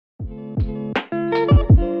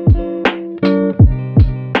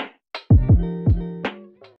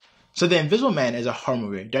So The Invisible Man is a horror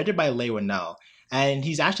movie directed by Leigh Whannell, and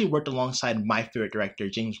he's actually worked alongside my favorite director,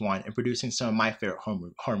 James Wan, in producing some of my favorite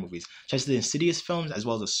horror movies, such as the Insidious films as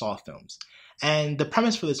well as the Saw films. And the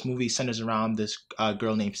premise for this movie centers around this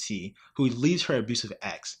girl named C, who leaves her abusive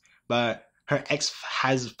ex, but her ex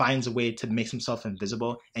finds a way to make himself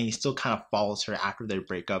invisible, and he still kind of follows her after their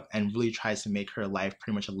breakup and really tries to make her life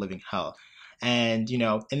pretty much a living hell. And, you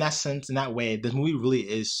know, in that sense, in that way, the movie really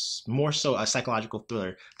is more so a psychological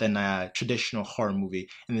thriller than a traditional horror movie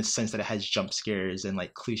in the sense that it has jump scares and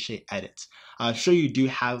like cliche edits. I'm sure you do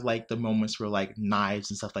have like the moments where like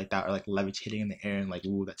knives and stuff like that are like levitating in the air and like,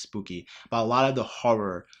 ooh, that's spooky. But a lot of the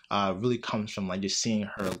horror really comes from like just seeing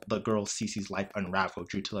the girl Cece's life unravel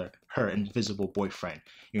due to her invisible boyfriend,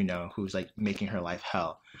 you know, who's like making her life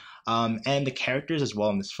hell. And the characters as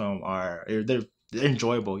well in this film they're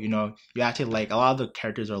enjoyable. You know, you actually like a lot of the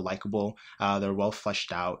characters are likable. They're well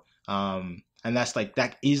fleshed out. And that's like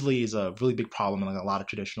that easily is a really big problem in like a lot of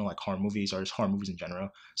traditional like horror movies or just horror movies in general.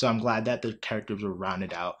 So I'm glad that the characters were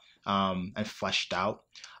rounded out and fleshed out.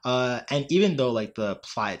 And even though like the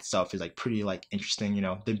plot itself is like pretty like interesting, you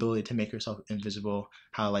know, the ability to make herself invisible,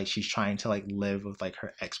 how like she's trying to like live with like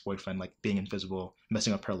her ex-boyfriend like being invisible,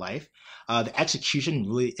 messing up her life. The execution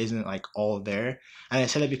really isn't like all there, and I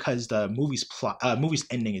say that because the movie's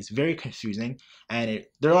ending is very confusing, and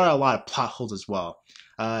there are a lot of plot holes as well.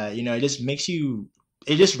 You know, it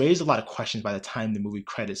just raised a lot of questions by the time the movie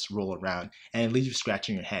credits roll around, and it leaves you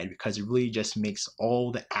scratching your head because it really just makes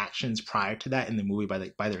all the actions prior to that in the movie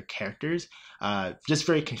by their characters just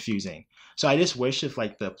very confusing. So I just wish if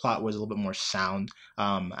like the plot was a little bit more sound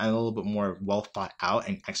and a little bit more well thought out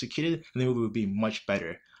and executed, the movie would be much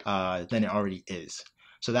better than it already is.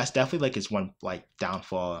 So that's definitely like its one like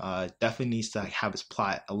downfall. Definitely needs to like have its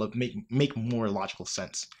plot make more logical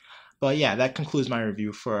sense. But yeah, that concludes my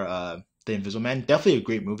review for The Invisible Man. Definitely a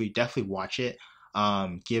great movie. Definitely watch it.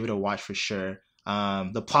 Give it a watch for sure.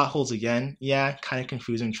 The plot holes again, yeah, kind of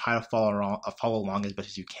confusing. Try to follow along as best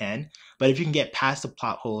as you can. But if you can get past the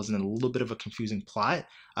plot holes and a little bit of a confusing plot,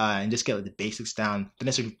 and just get like, the basics down, then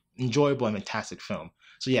it's an enjoyable and fantastic film.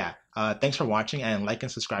 So yeah, thanks for watching and like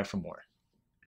and subscribe for more.